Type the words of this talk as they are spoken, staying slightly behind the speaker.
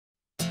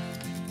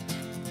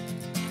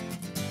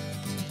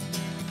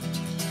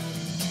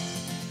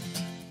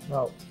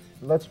Now,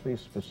 let's be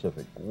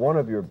specific. One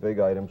of your big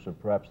items, or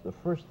perhaps the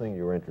first thing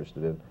you were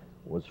interested in,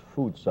 was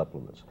food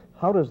supplements.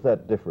 How does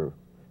that differ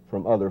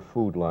from other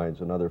food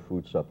lines and other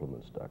food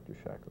supplements, Dr.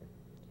 Shaklee?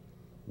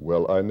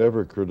 Well, I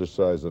never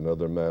criticize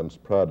another man's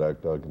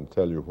product. I can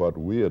tell you what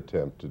we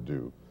attempt to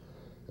do,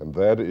 and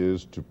that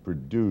is to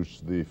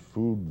produce the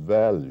food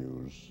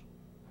values,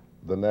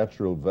 the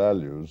natural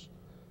values,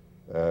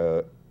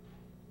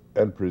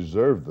 and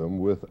preserve them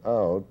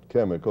without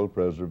chemical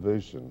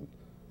preservation.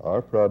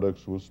 Our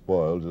products will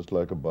spoil just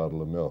like a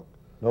bottle of milk.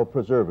 No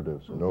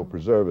preservatives. No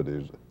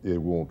preservatives.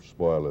 It won't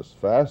spoil as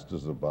fast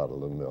as a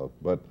bottle of milk,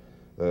 but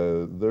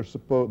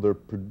they're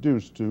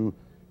produced to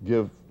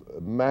give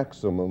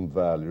maximum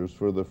values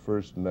for the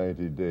first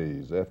 90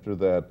 days. After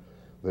that,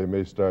 they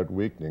may start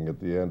weakening. At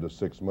the end of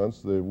 6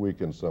 months, they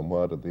weaken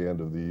somewhat. At the end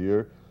of the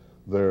year,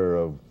 they're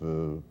of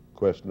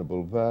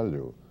questionable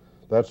value.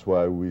 That's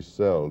why we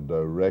sell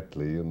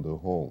directly in the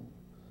home,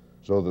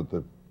 so that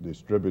the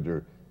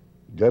distributor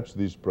gets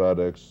these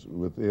products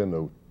within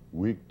a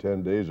week,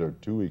 10 days, or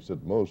 2 weeks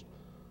at most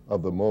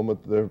of the moment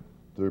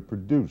they're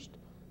produced.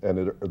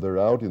 And they're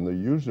out in the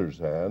user's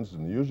hands,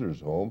 in the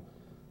user's home,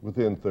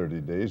 within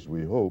 30 days,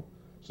 we hope,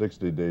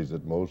 60 days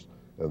at most,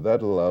 and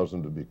that allows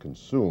them to be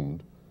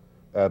consumed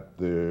at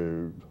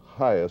the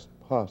highest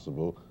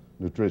possible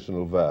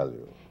nutritional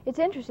value. It's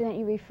interesting that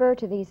you refer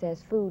to these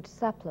as food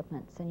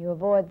supplements and you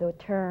avoid the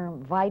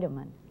term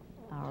vitamin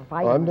or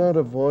vitamins. I'm not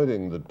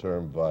avoiding the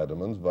term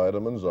vitamins.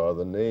 Vitamins are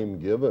the name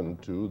given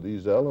to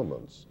these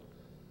elements.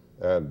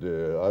 And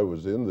I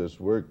was in this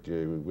work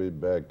way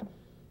back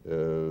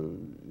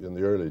in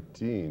the early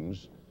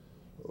teens,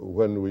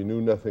 when we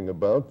knew nothing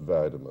about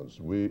vitamins.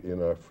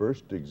 In our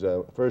first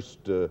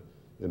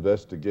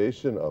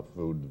investigation of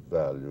food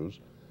values,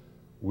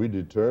 we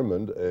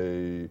determined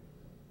a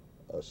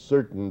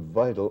certain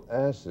vital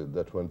acid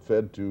that when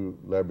fed to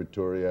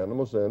laboratory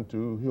animals and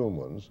to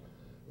humans,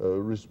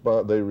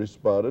 they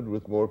responded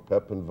with more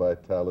pep and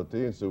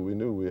vitality, and so we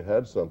knew we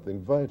had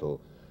something vital.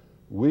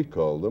 We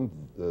called them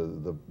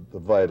the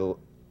vital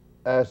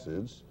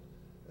acids.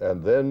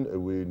 And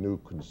then we knew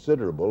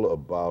considerable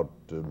about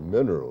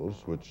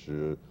minerals, which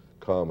are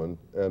common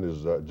and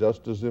is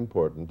just as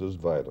important as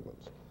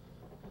vitamins.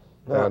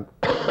 Now,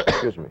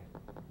 excuse me.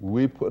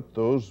 We put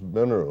those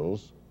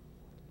minerals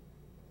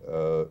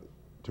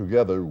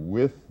together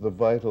with the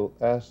vital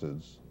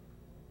acids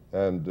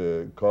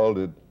and called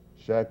it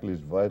Shaklee's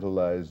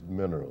Vitalized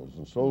Minerals,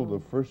 and sold the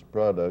first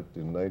product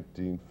in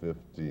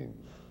 1915.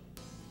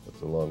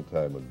 That's a long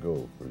time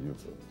ago for you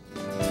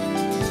folks.